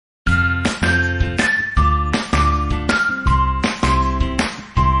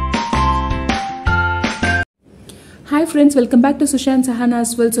Hi friends, welcome back to Sushan Sahan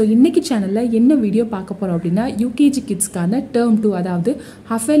as well. So இன்னைக்கு சேனல்ல என்ன video பார்க்க போறோம் அப்படினா UKG kidsக்கான term 2 அதாவது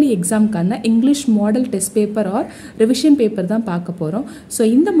half yearly examக்கான English model test paper or revision paper தான் பார்க்க போறோம். So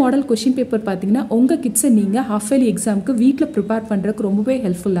இந்த model question paper பாத்தீங்கன்னா உங்க kids நீங்க half yearly examக்கு வீட்ல prepare பண்றதுக்கு ரொம்பவே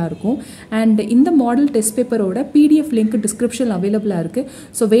ஹெல்ப்ஃபுல்லா இருக்கும். And இந்த model test paperோட PDF link description available இருக்கு.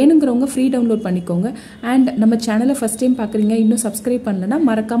 So வேணும்ங்கறவங்க free download பண்ணிக்கோங்க. And நம்ம சேனலை first time பார்க்கறீங்க இன்னும் subscribe பண்ணலனா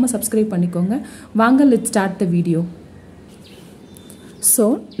மறக்காம subscribe பண்ணிக்கோங்க. வாங்க let's start the video. So,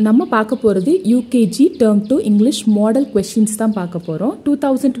 நம்ம பார்க்க போறது UKG term 2 English model questions தான் பார்க்க போறோம்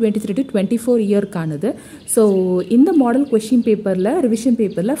 2023 to 24 year கானது. So, இந்த model question paperல revision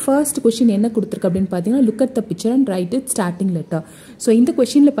paperல first question என்ன கொடுத்திருக்கு அப்படினு பாத்தீங்கன்னா look at the picture and write its starting letter. So, இந்த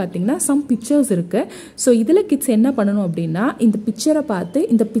questionல பாத்தீங்கன்னா some pictures இருக்கு. So, இதுல kids என்ன பண்ணனும் அப்படினா இந்த picture-ஐ பார்த்து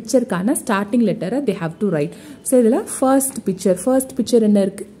இந்த picture-கான starting letter-ஐ they have to write. So, இதுல first picture என்ன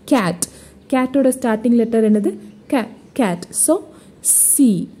இருக்கு cat. Cat-ஓட starting letter என்னது cat. So, C.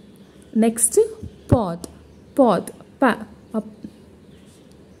 Next pot pa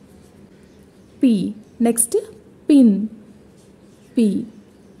P. Next pin P.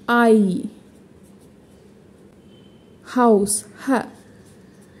 I. House ha.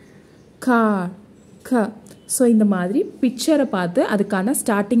 Car ka. So இந்த மாதிரி picture பார்த்து அதுக்கான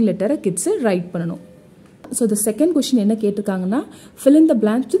starting letter kids write பண்ணனும். So the second question என்ன கேட்டிருக்காங்கன்னா fill in the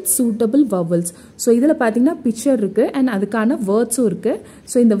blanks with suitable vowels. So இதில் பார்த்தீங்கன்னா picture இருக்கு and அதுக்கான wordsம் இருக்கு.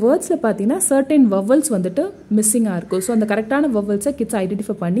 So இந்த wordsல பார்த்தீங்கன்னா certain vowels வந்துட்டு missing-ஆ இருக்கும். So அந்த கரெக்டான vowels-ஐ kids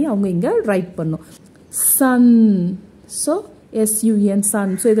identify பண்ணி அவங்க இங்க write பண்ணும். Sun. So S-U-N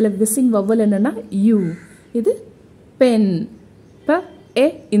sun. So இதில் missing vowel என்னன்னா U. இது pen.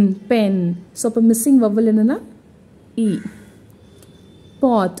 P-A-N pen. So அப்போ missing vowel என்னன்னா E.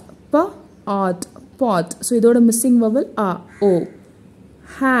 Pot. P-A-T. Pot. So இதோட missing vowel O.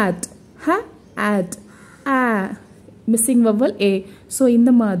 Hat. Hat. Missing vowel A. So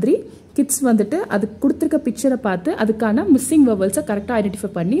இந்த மாதிரி kids வந்துட்டு அது கொடுத்திருக்க picture பார்த்து அதுக்கான missing vowels கரெக்டா ஐடென்டிஃபை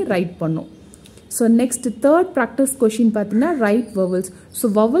பண்ணி ரைட் பண்ணும். So next third practice question பார்த்தீங்கன்னா write vowels.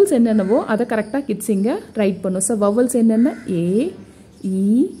 So vowels என்னென்னவோ அதை கரெக்டா kids இங்க ரைட் பண்ணும். So vowels என்னென்ன A, E,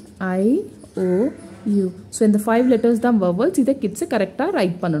 I, O, U. So இந்த 5 letters தான் vowels. இதை kids கரெக்டா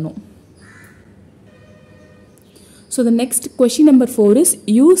ரைட் பண்ணணும். So the next question number 4 is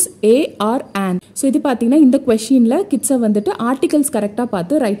use a or an. So இது பாத்தீங்கன்னா இந்த questionல kids வந்துட்டு articles கரெக்டா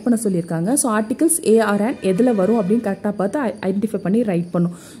பார்த்து ரைட் பண்ண சொல்லிருக்காங்க. So articles a or an எதுல வரும் அப்படினு கரெக்டா பார்த்து ஐடென்டிஃபை பண்ணி ரைட்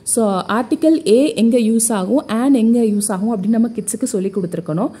பண்ணும். So article a எங்க யூஸ் ஆகும் an எங்க யூஸ் ஆகும் அப்படி நம்ம kidsக்கு சொல்லி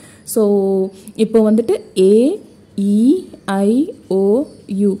கொடுத்திருக்கணும். So இப்போ வந்துட்டு a E I O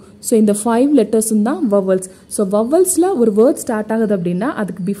U. So இந்த 5 letters தான் vowels. So vowelsல ஒரு word start ஆகுது அப்படினா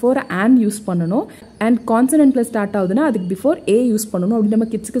அதுக்கு before an யூஸ் பண்ணனும் and consonantல start ஆகுதுனா அதுக்கு before a யூஸ் பண்ணனும் அப்படி நம்ம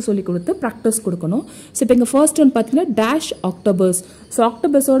kidsக்கு சொல்லி கொடுத்து practice கொடுக்கணும். So இப்போ இங்க first one பாத்தீங்கன்னா dash octobus. So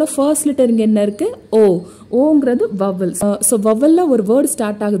octobusோட first letter இங்க என்ன இருக்கு O. Oங்கிறது vowel. So vowelல ஒரு word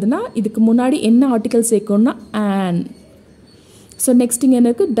start ஆகுதுனா இதுக்கு முன்னாடி என்ன article சேர்க்கணும்னா an. So next இங்க என்ன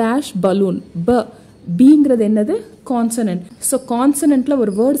இருக்கு dash balloon. Bங்கிறது என்னது consonant. So consonantல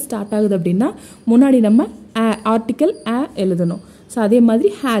ஒரு word start ஆகுது அப்படினா முன்னாடி நம்ம article a எழுதணும். So அதே மாதிரி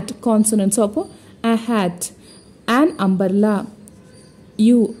hat consonant. So அப்போ a hat. An umbrella.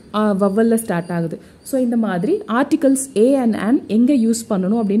 U vowelல start ஆகுது. So இந்த மாதிரி articles a and an எங்க யூஸ்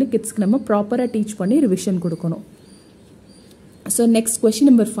பண்ணனும் அப்படினு kidsக்கு நம்ம ப்ராப்பரா டீச் பண்ணி ரிவிஷன் கொடுக்கணும். So next question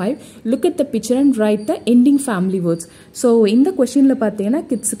number 5, look at the picture and write the ending family words. So இந்த questionல பாத்தீங்கன்னா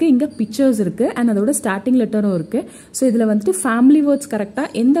kidsக்கு இங்க pictures இருக்கு and அதோட starting letterம் இருக்கு. So இதுல வந்துட்டு family words கரெக்டா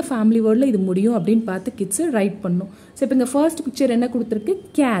எந்த family wordல இது முடியும் அப்படினு பார்த்து kids ரைட் பண்ணனும். So இப்போ இங்க first picture என்ன கொடுத்திருக்கு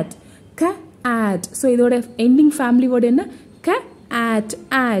cat. Cat. So இதோட ending family word என்ன at.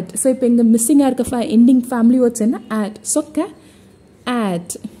 So இப்போ இங்க missing இருக்க ending family words என்ன at. So at.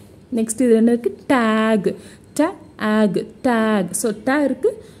 Next இது என்ன இருக்கு tag. Tag. So tag இருக்கு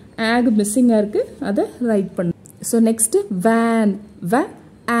ag missing இருக்கு அத ரைட் பண்ணு. So next van.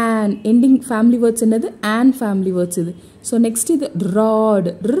 An ending family words என்னது an family words இது. So next இது rod.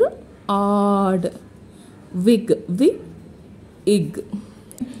 Odd. Wig. Ig.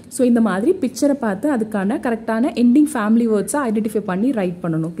 So இந்த மாதிரி picture பார்த்து அதுக்கான கரெக்டான ending family words ஐடென்டிஃபை பண்ணி ரைட்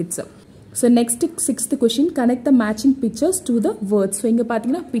பண்ணனும் kids. So next sixth question, connect the matching pictures to the words. So இங்க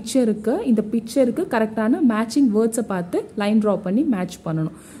பாத்தீங்கன்னா picture இருக்கு இந்த pictureக்கு கரெக்டான matching words பார்த்து line draw பண்ணி match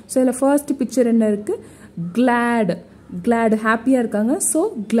பண்ணனும். So இதுல first picture என்ன இருக்கு glad happy இருக்காங்க. So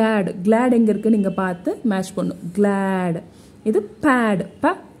glad எங்க இருக்கு நீங்க பார்த்து match பண்ணனும். Glad. இது pad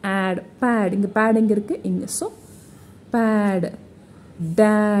இங்க pad எங்க இருக்கு இங்க. So pad.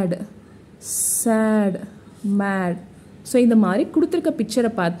 Dad. Sad. Mad. So இந்த மாதிரி கொடுத்திருக்க picture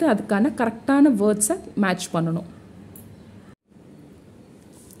பார்த்து அதுக்கான கரெக்டான words-ஐ match பண்ணனும்.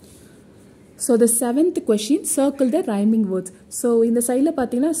 So the seventh question, circle the rhyming words. So இந்த சைடில்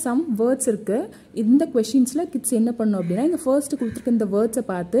பார்த்தீங்கன்னா some words இருக்கு. இந்த கொஷின்ஸில் கிட்ஸ் என்ன பண்ணணும் அப்படின்னா இந்த ஃபர்ஸ்ட் கொடுத்துருக்க இந்த வேர்ட்ஸை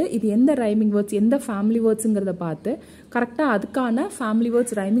பார்த்து இது எந்த ரைமிங் வேர்ட்ஸ் எந்த ஃபேமிலி வேர்ட்ஸுங்கிறத பார்த்து கரெக்டாக அதுக்கான ஃபேமிலி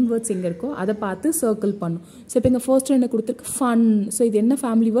வேர்ட்ஸ் ரைமிங் வேர்ட்ஸ் எங்கே இருக்கோ அதை பார்த்து சர்க்கிள் பண்ணும். ஸோ இப்போ இங்கே ஃபர்ஸ்ட் என்ன கொடுத்துருக்கு ஃபன். ஸோ இது என்ன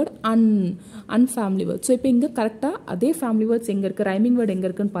ஃபேமிலி வேர்ட் அன்ஃபேமிலி வேர்ட். ஸோ இப்போ இங்கே கரெக்டாக அதே ஃபேமிலி வேர்ட்ஸ் எங்கே இருக்குது ரைமிங் வேர்ட் எங்கே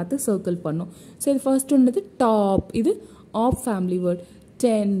இருக்குன்னு பார்த்து சர்க்கிள் பண்ணும். ஸோ இது ஃபர்ஸ்ட் ஒன்று டாப், இது app family word.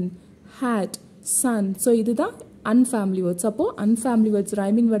 10 hat, sun. So இதுதான் unfamily words. அப்போ unfamily words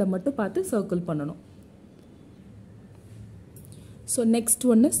rhyming word மட்டும் பார்த்து circle பண்ணணும். So next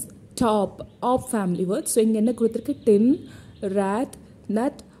one is top, of family words. So இங்க என்ன கொடுத்திருக்கு tin, rat,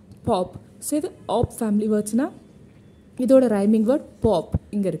 nut, pop. So இது of family words னா இதோட rhyming word pop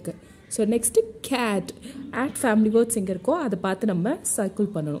இங்க இருக்கு. So next cat, at family words இங்க இருக்கோ அதை பார்த்து நம்ம circle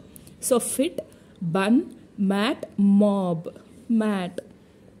பண்ணணும். So fit, bun, mat, mob, mat.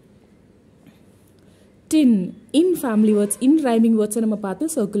 tin, in family words, in rhyming words நம்ம பார்த்து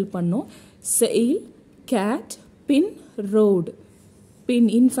circle பண்ணோம். sail, cat, pin, road, pin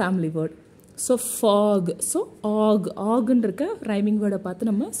in family word. so fog, so og இருக்க rhyming word பார்த்து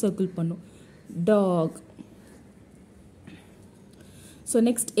நம்ம circle பண்ணோம். dog. so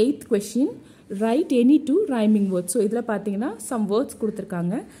next 8th question, write any two rhyming words. so இதில் பார்த்தீங்கன்னா some words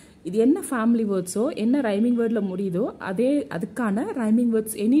கொடுத்துருக்காங்க. இது என்ன ஃபேமிலி வேர்ட்ஸோ என்ன ரைமிங் வேர்டில் முடியுதோ அதுக்கான rhyming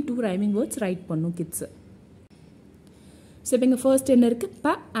words any two rhyming words right பண்ணும் கிட்ஸு. ஸோ இப்போ இங்கே ஃபர்ஸ்ட் என்ன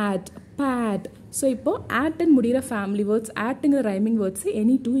இருக்குது பேட். ஸோ இப்போ ஆட்டன் முடிகிற family words ஆட்டுங்கிற rhyming words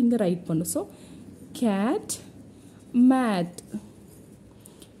any two இங்கே ரைட் பண்ணும். So gate, mat.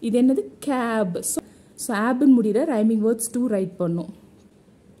 இது என்னது கேப். ஸோ ஆப்னு முடிகிற ரைமிங் வேர்ட்ஸ் டூ ரைட் பண்ணும்.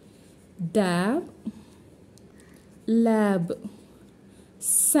 Tape, lab.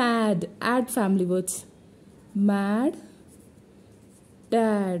 sad, add family words. mad,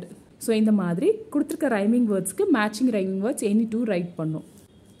 dad. So இந்த மாதிரி கொடுத்துருக்க rhyming வேர்ட்ஸ்க்கு matching rhyming words any two right பண்ணும்.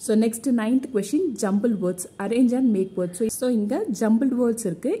 So next 9th question, jumble words arrange and make words. So இங்கே jumble words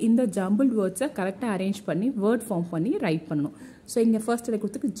இருக்குது. இந்த jumble வேர்ட்ஸை கரெக்டாக arrange பண்ணி word form பண்ணி ரைட் பண்ணணும். ஸோ இங்கே ஃபர்ஸ்ட் இதை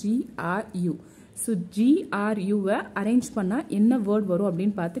கொடுத்துருக்கு GRU. ஸோ GRUவை அரேஞ்ச் பண்ணால் என்ன வேர்ட் வரும்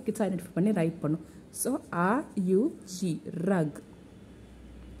அப்படின்னு பார்த்து கிட்ஸ் ஐடென்டிஃபை பண்ணி ரைட் பண்ணும். So RUG, rug.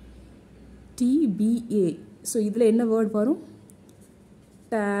 TBA. So இதில் என்ன வேர்ட் வரும்?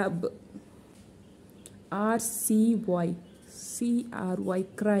 tab. RCY, CRY,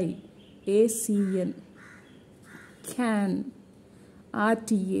 cry. ACN, can.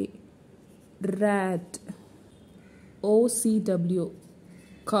 RTA, rat. OCW,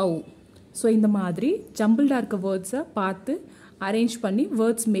 cow. So இந்த மாதிரி ஜம்பிள்டாக இருக்க வேர்ட்ஸை பார்த்து அரேஞ்ச் பண்ணி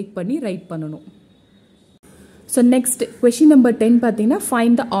வேர்ட்ஸ் மேக் பண்ணி ரைட் பண்ணணும். ஸோ நெக்ஸ்ட் கொஷின் நம்பர் 10 பார்த்தீங்கன்னா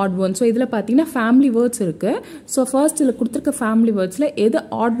find the odd one. So இதில் பார்த்தீங்கன்னா ஃபேமிலி வேர்ட்ஸ் இருக்குது. ஸோ ஃபர்ஸ்ட் இதில் கொடுத்துருக்க ஃபேமிலி வேர்ட்ஸில் எது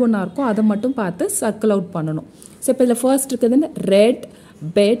ஆட் ஒன்னாக இருக்கோ அதை மட்டும் பார்த்து சர்க்கிள் அவுட் பண்ணணும். ஸோ இப்போ இதில் ஃபர்ஸ்ட் இருக்குதுன்னு ரெட்,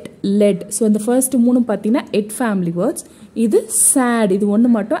 பெட், லெட். ஸோ இந்த ஃபர்ஸ்ட் மூணும் பார்த்தீங்கன்னா எட் ஃபேமிலி வேர்ட்ஸ். இது சேட், இது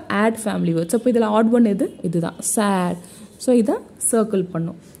ஒன்று மட்டும் ஆட் ஃபேமிலி வேர்ட்ஸ். அப்போ இதில் ஆட் ஒன் எது? இதுதான் சேட். ஸோ இதை சர்க்கிள்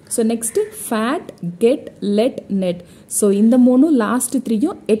பண்ணும். So next fat, get, let, net. So இந்த மூணும் லாஸ்ட்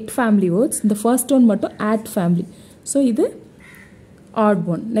 3யும் எட் ஃபேமிலி வேர்ட்ஸ். இந்த ஃபர்ஸ்ட் ஒன் மட்டும் ஆட் ஃபேமிலி. ஸோ இது add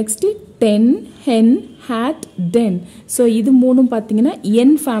one. Next 10, Hen, had, ten. So இது மூணும் பார்த்தீங்கன்னா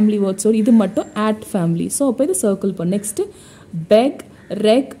என் ஃபேமிலி வேர்ட்ஸ். ஸோ இது மட்டும் ஆட் ஃபேமிலி. ஸோ அப்போ இது சர்க்கிள் பண்ணும். நெக்ஸ்ட்டு பெக்,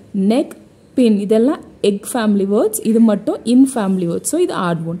 ரெக், நெக், பின். இதெல்லாம் எக் ஃபேமிலி வேர்ட்ஸ். இது மட்டும் இன் ஃபேமிலி வேர்ட்ஸ். ஸோ இது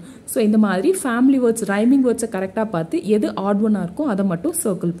ஆட் ஒன். ஸோ இந்த மாதிரி ஃபேமிலி வேர்ட்ஸ் ரைமிங் வேர்ட்ஸை கரெக்டாக பார்த்து எது ஆட் ஒன்னாக இருக்கோ அதை மட்டும்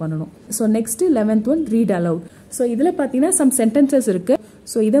சர்க்கிள் பண்ணணும். So next 11th one, read allowed. So இதில் பார்த்தீங்கன்னா சம் சென்டென்சஸ் இருக்கு.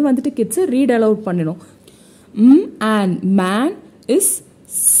 ஸோ இதை வந்துட்டு கிட்ஸை ரீட் அலவுட் பண்ணணும். and man is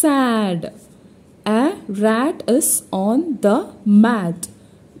sad. A rat is on the mat.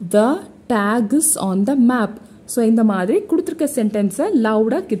 The tag is on the map. So இந்த மாதிரி கொடுத்துருக்க சென்டென்ஸை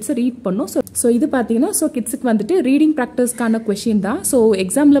லவுடாக கிட்ஸை ரீட் பண்ணும். ஸோ இது பார்த்தீங்கன்னா ஸோ கிட்ஸுக்கு வந்துட்டு ரீடிங் ப்ராக்டிஸ்க்கான கொஷின் தான். ஸோ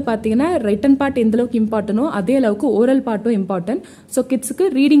எக்ஸாமில் பார்த்தீங்கன்னா ரிட்டன் பார்ட் எந்த அளவுக்கு இம்பார்ட்டனோ அதே அளவுக்கு ஓரல் பார்ட்டும் இம்பார்ட்டன்ட். ஸோ கிட்ஸுக்கு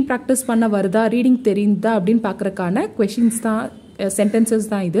ரீடிங் ப்ராக்டிஸ் பண்ண வருதா, ரீடிங் தெரியுதா அப்படின்னு பார்க்குறக்கான கொஷின்ஸ் தான், சென்டென்சஸ்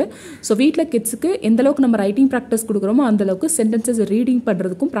தான் இது. ஸோ வீட்டில் கிட்ஸுக்கு எந்த அளவுக்கு நம்ம ரைட்டிங் ப்ராக்டிஸ் கொடுக்குறோமோ அந்த அளவுக்கு சென்டென்சஸ் ரீடிங்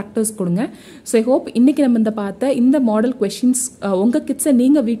பண்ணுறதுக்கும் ப்ராக்டிஸ் கொடுங்க. ஸோ ஐ ஹோப் இன்றைக்கி நம்ம இந்த மாடல் கொஷின்ஸ் உங்கள் கிட்ஸை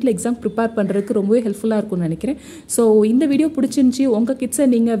நீங்கள் வீட்டில் எக்ஸாம் ப்ரிப்பேர் பண்ணுறதுக்கு ரொம்பவே ஹெல்ப்ஃபுல்லாக இருக்கும்னு நினைக்கிறேன். ஸோ இந்த வீடியோ பிடிச்சிருந்துச்சி, உங்கள் கிட்ஸை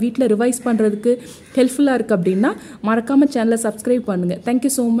நீங்கள் வீட்டில் ரிவைஸ் பண்ணுறதுக்கு ஹெல்ப்ஃபுல்லாக இருக்குது அப்படின்னா மறக்காமல் சேனலை சப்ஸ்கிரைப் பண்ணுங்கள்.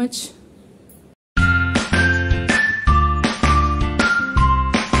 Thank you so much.